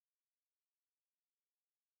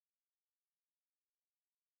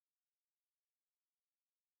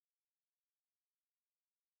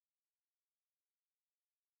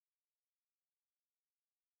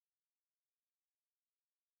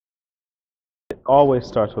It always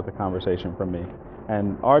starts with a conversation from me.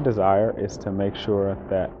 And our desire is to make sure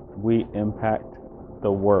that we impact the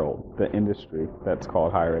world, the industry that's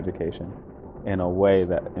called higher education, in a way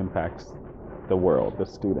that impacts the world, the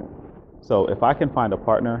student. So if I can find a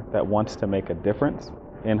partner that wants to make a difference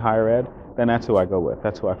in higher ed, then that's who I go with.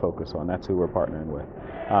 That's who I focus on. That's who we're partnering with.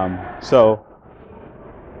 So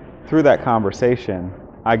through that conversation,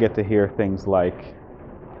 I get to hear things like,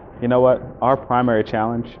 you know what, our primary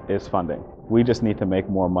challenge is funding. We just need to make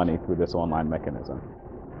more money through this online mechanism.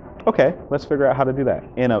 Okay, let's figure out how to do that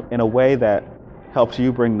in a way that helps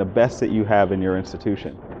you bring the best that you have in your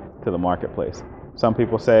institution to the marketplace. Some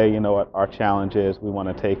people say, you know what, our challenge is we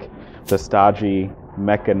want to take the stodgy,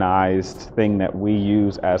 mechanized thing that we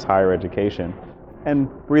use as higher education and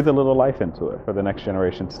breathe a little life into it for the next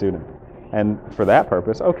generation student. And for that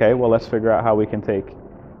purpose, okay, well, let's figure out how we can take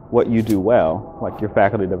what you do well, like your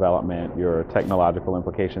faculty development, your technological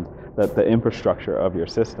implications, the infrastructure of your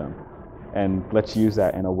system, and let's use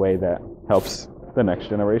that in a way that helps the next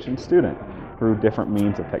generation student through different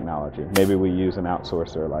means of technology. Maybe we use an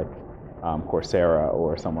outsourcer like Coursera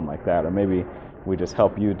or someone like that, or maybe we just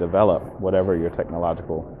help you develop whatever your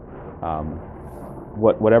technological,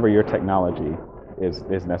 whatever your technology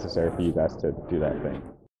is necessary for you guys to do that thing.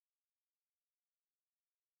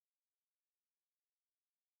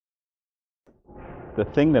 The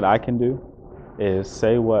thing that I can do is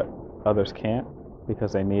say what others can't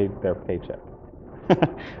because they need their paycheck.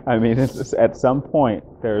 I mean, at some point,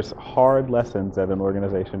 there's hard lessons that an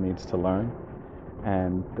organization needs to learn,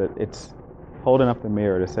 and that it's holding up the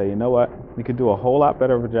mirror to say, you know what, you could do a whole lot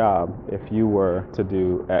better of a job if you were to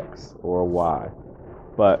do X or Y.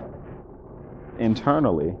 But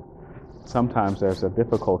internally, sometimes there's a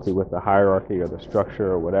difficulty with the hierarchy or the structure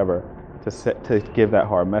or whatever to give that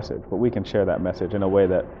hard message, but we can share that message in a way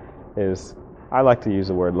that is, I like to use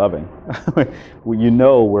the word loving. You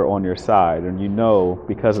know we're on your side, and you know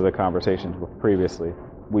because of the conversations previously,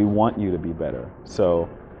 we want you to be better. So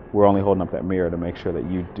we're only holding up that mirror to make sure that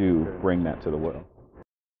you do bring that to the world.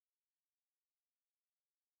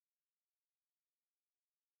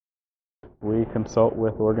 We consult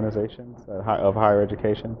with organizations of higher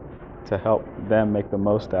education to help them make the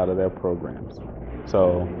most out of their programs.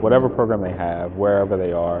 So whatever program they have, wherever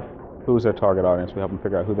they are, who's their target audience, we help them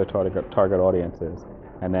figure out who their target audience is,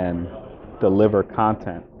 and then deliver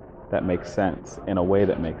content that makes sense in a way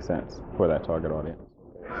that makes sense for that target audience.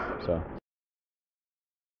 So.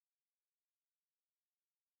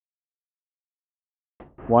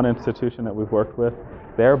 One institution that we've worked with,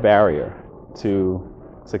 their barrier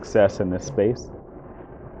to success in this space,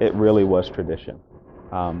 it really was tradition.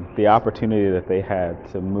 The opportunity that they had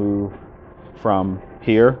to move from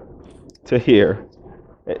here to here,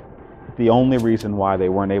 the only reason why they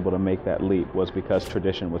weren't able to make that leap was because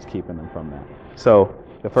tradition was keeping them from that. So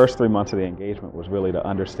the first 3 months of the engagement was really to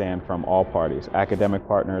understand from all parties, academic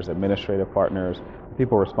partners, administrative partners,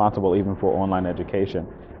 people responsible even for online education,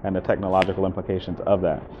 and the technological implications of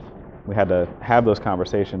that. We had to have those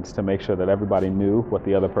conversations to make sure that everybody knew what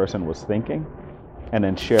the other person was thinking, and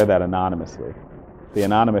then share that anonymously. The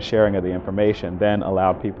anonymous sharing of the information then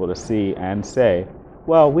allowed people to see and say,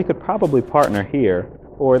 well, we could probably partner here,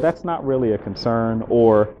 or that's not really a concern,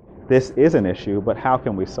 or this is an issue, but how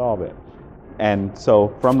can we solve it? And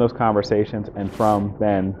so from those conversations and from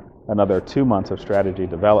then another 2 months of strategy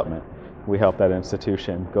development, we helped that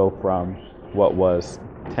institution go from what was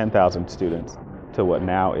 10,000 students to what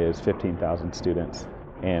now is 15,000 students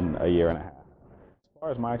in a year and a half. As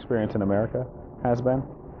far as my experience in America has been,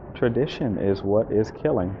 tradition is what is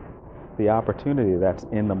killing the opportunity that's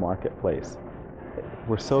in the marketplace.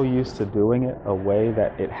 We're so used to doing it a way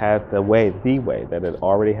that it had the way that it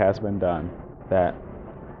already has been done, that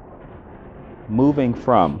moving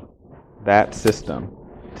from that system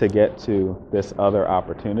to get to this other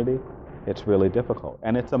opportunity, it's really difficult.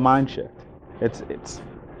 And it's a mind shift. It's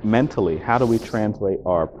mentally, how do we translate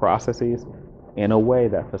our processes in a way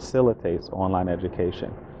that facilitates online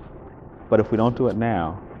education? But if we don't do it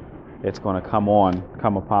now, it's going to come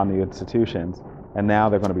upon the institutions, and now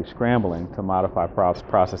they're going to be scrambling to modify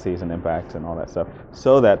processes and impacts and all that stuff,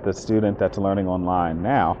 so that the student that's learning online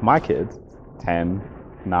now, my kids, 10,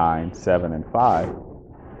 9, 7, and 5,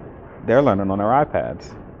 they're learning on their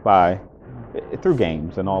iPads through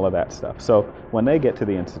games and all of that stuff. So when they get to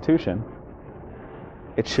the institution,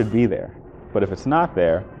 it should be there. But if it's not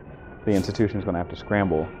there, the institution is going to have to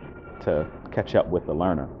scramble to catch up with the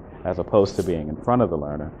learner, as opposed to being in front of the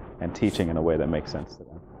learner and teaching in a way that makes sense to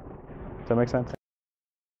them. Does that make sense?